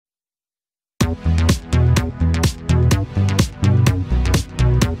Hey,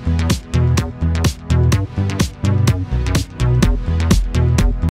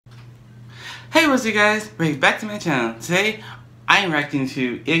 what's up guys? Welcome back to my channel. Today, I am reacting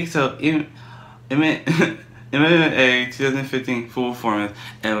to EXO MNET 2015 full performance,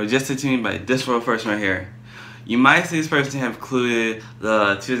 and it was just sent to me by this real person right here. You might see this person have included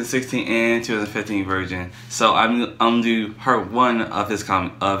the 2016 and 2015 version, so I'm gonna do part one of his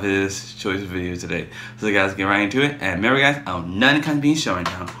choice video today. So guys, get right into it, and remember guys, none can be shown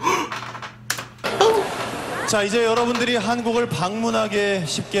now. 자, 이제 여러분들이 한국을 방문하게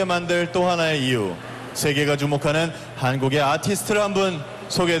쉽게 만들 또 하나의 이유, 세계가 주목하는 한국의 아티스트를 한 분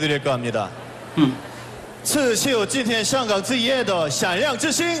소개해드릴까 합니다. 刺绣今天香港之夜的闪亮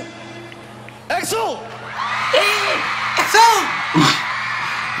之星 EXO! EXO!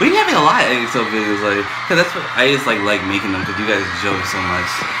 We be having a lot of EXO videos, like, cause that's what I just like making them, cause you guys joke so much.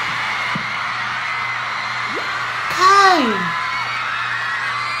 Kai!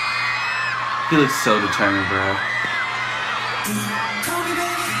 He looks so determined, bro.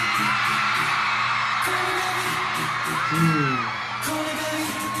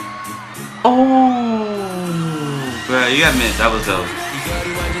 Oh, bro, you gotta admit, that was dope.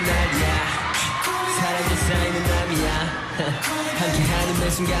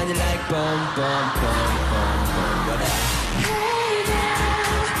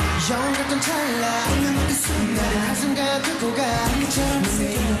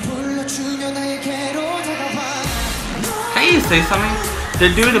 Can you say something?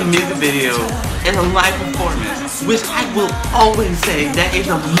 They're doing a music video and a live performance, which I will always say that is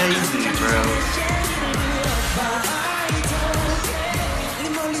amazing, bro.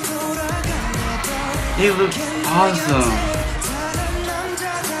 They look awesome.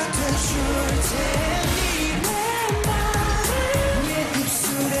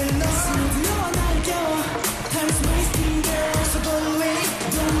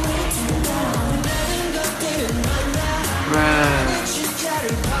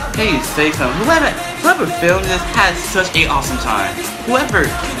 Hey, say something. Whoever filmed this had such an awesome time. Whoever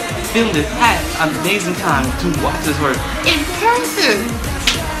filmed this had an amazing time to watch this work in person.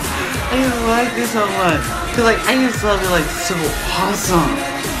 I just like this so much. Cause like I just love it, like so awesome.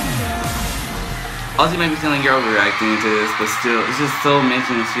 Also, you might be feeling like you're overreacting to this, but still, it's just so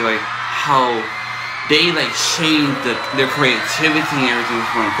amazing to see like how they like changed their creativity and everything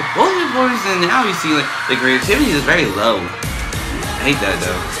for them. Most performances and now you see like the creativity is very low. I hate that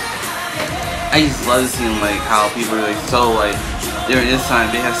though. I just love seeing like how people are like so like during this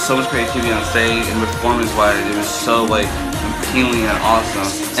time they have so much creativity on stage and performance wise it was so like appealing and awesome.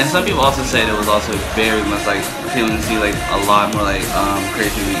 And some people also said it was also very much like appealing to see like a lot more like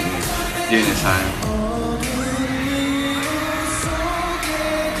creativity during this time.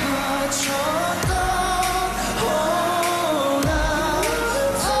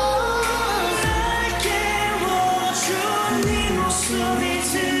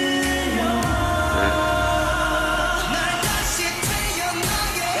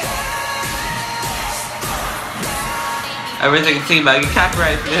 I wish I could sing about get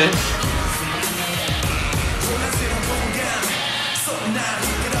copyright for this.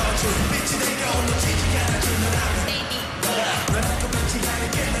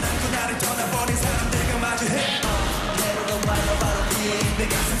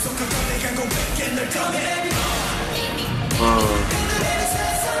 Whoa.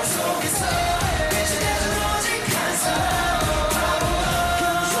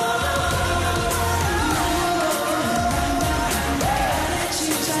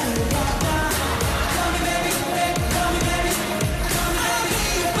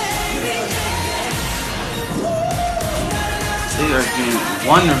 They are doing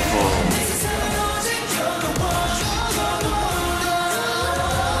wonderful.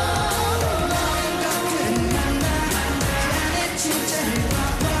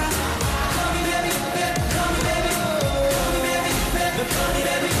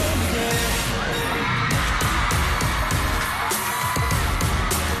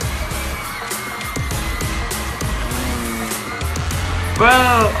 Bro,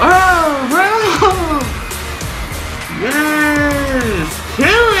 oh, bro! Yes! Kill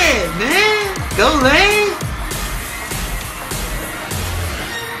it, man! Go Lane!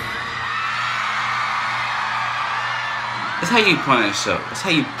 That's how you put on a show. That's how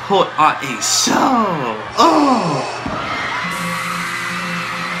you put on a show! Oh!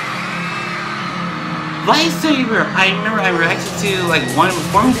 Lifesaver! I remember I reacted to like one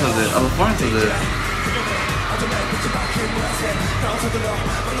performance of this.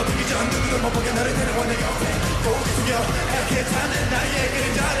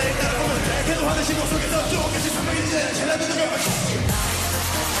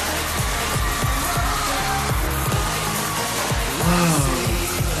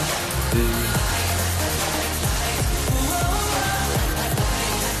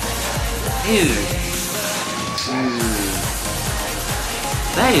 Dude.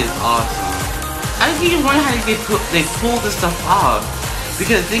 That is awesome. I think you wonder how they pull this stuff off.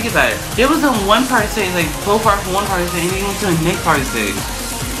 Because think about it, there was a one part stage, like both parts from one part stage, and then went to the next part stage.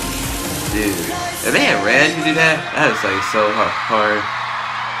 Dude, if they had Red to do that, that was like so hard.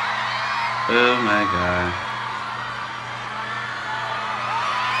 Oh my god.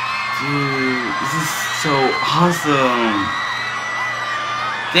 Dude, this is so awesome.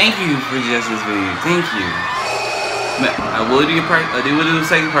 Thank you for just this video. Thank you. I will do the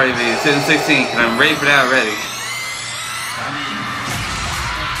second part of the video, 2016, because I'm ready for that already.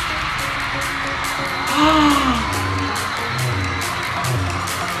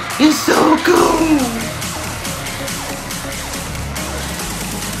 It's so cool!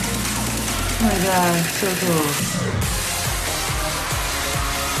 Oh my god, so cool.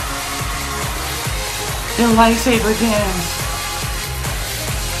 The lightsaber dance.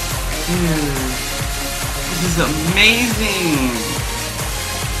 Dude, this is amazing.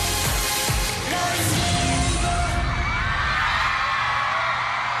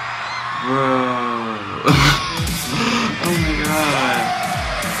 Bro. Oh my god.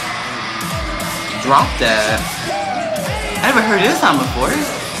 Drop that. I never heard this song before.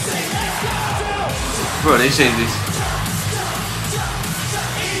 Bro, they changed this.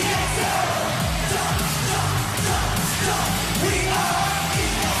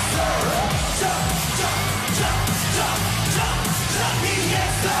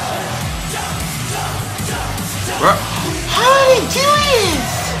 Bro, how did they do this?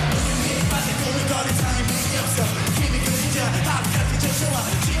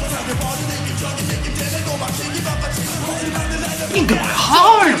 You going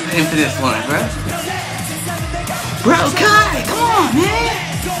hard for this one, bro. Bro, Kai, come on, man.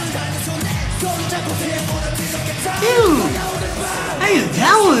 Dude, how you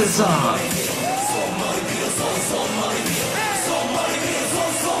down with this song?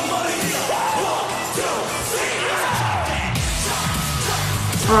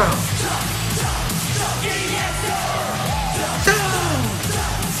 Bro.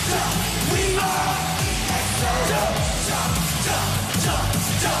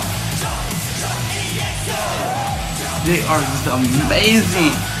 They are just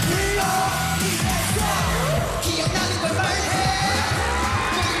amazing.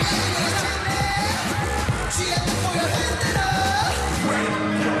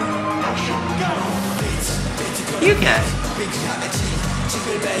 You guys.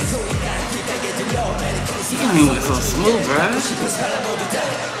 You can't even look so smooth, bro.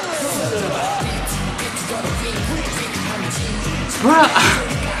 Bro.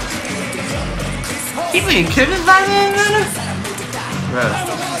 You being kidnapped by me, man? Bro.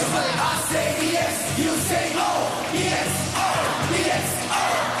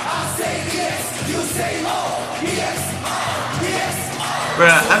 Bro,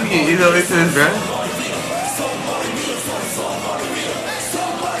 I'm getting you know this, bro.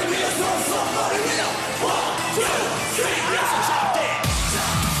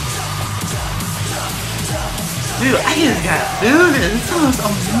 Dude, I just got food and this sounds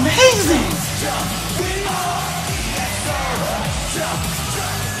amazing!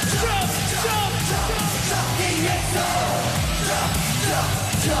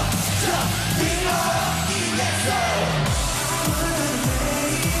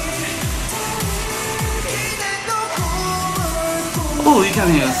 Oh, you can't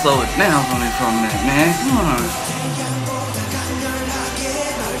even slow it down for me for a minute, man. Come on.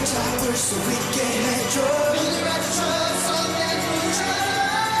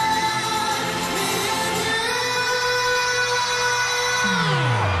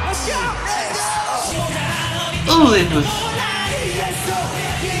 Oh, it was.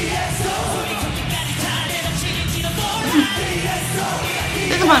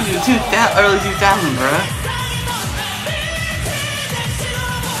 This might be early 2000, bruh.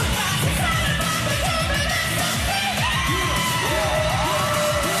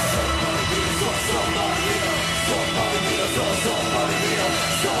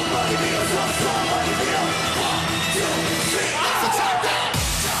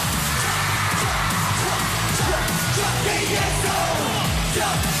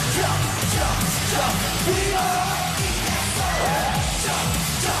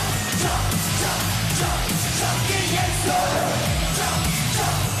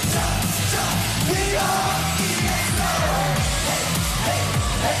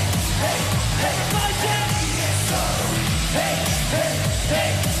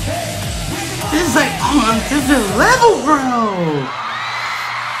 This is like on a different level, bro.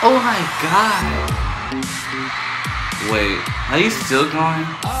 Oh my god. Wait, are you still going?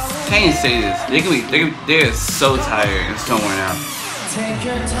 can't even say this. They're so tired and so worn out. Take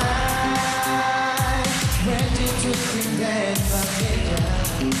your time, ready to create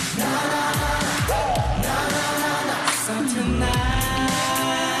So tonight,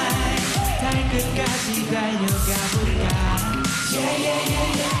 달 끝까지 달려가 볼까?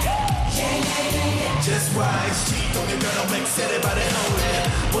 Just right, 시동의 변화를 everybody know it.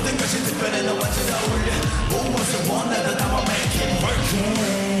 모든 것이 특별해 너 완전 어울려. 무엇을 원하든 I'ma make it work.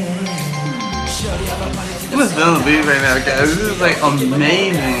 I'm just feeling the beat right now, guys. This is like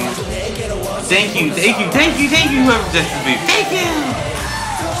amazing. Thank you, whoever just the beat. Thank you.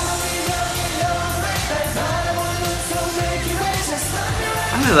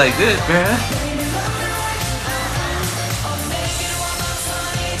 I'm just like this, bruh.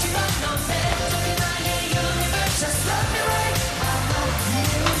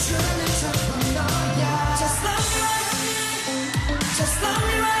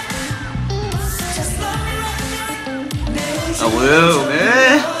 I will,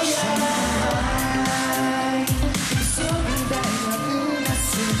 man.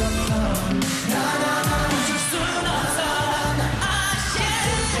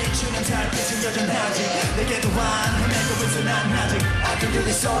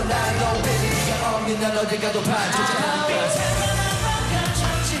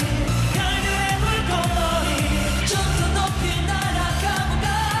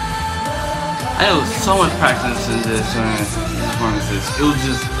 I know so much practice in this during these performances. It was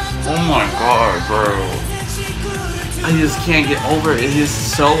just, oh my god, bro. I just can't get over it. It's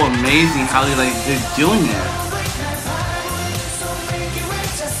just so amazing how they're doing it.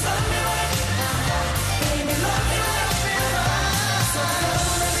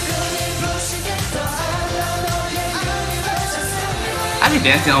 I'd be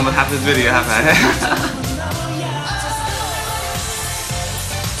dancing almost half this video, half I?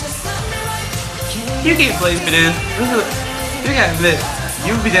 You can't play for this. You gotta admit,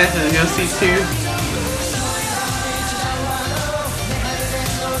 you'll be dancing in your seat too.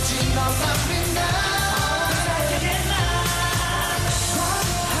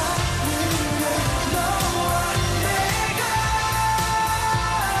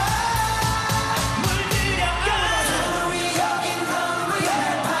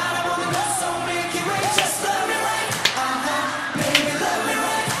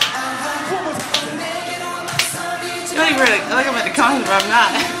 Like I'm at the concert, but I'm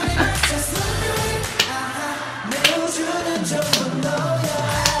not.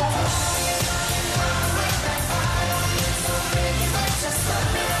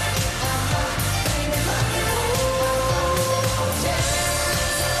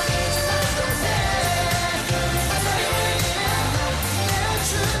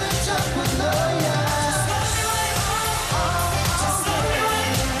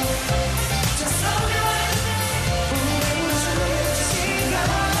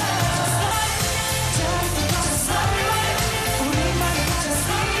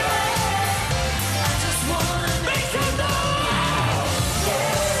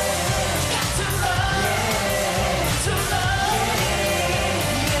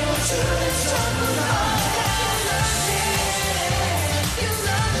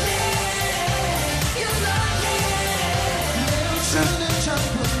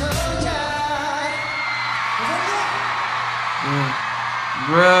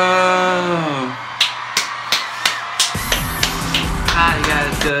 Bro, I got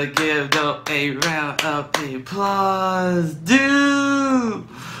to give them a round of applause, dude.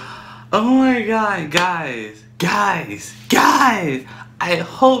 Oh my god, guys, I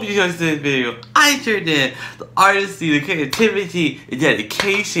hope you guys did this video. I sure did. The artistry, the creativity, the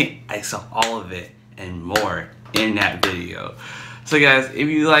dedication, I saw all of it and more in that video. So guys, if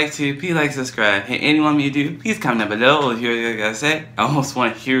you like to, please like, subscribe. Hey, anyone want me to do, please comment down below or hear what you guys gotta say. I almost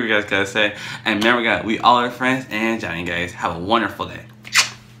want to hear what you guys gotta say. And remember guys, we all are friends, and Johnny guys, have a wonderful day.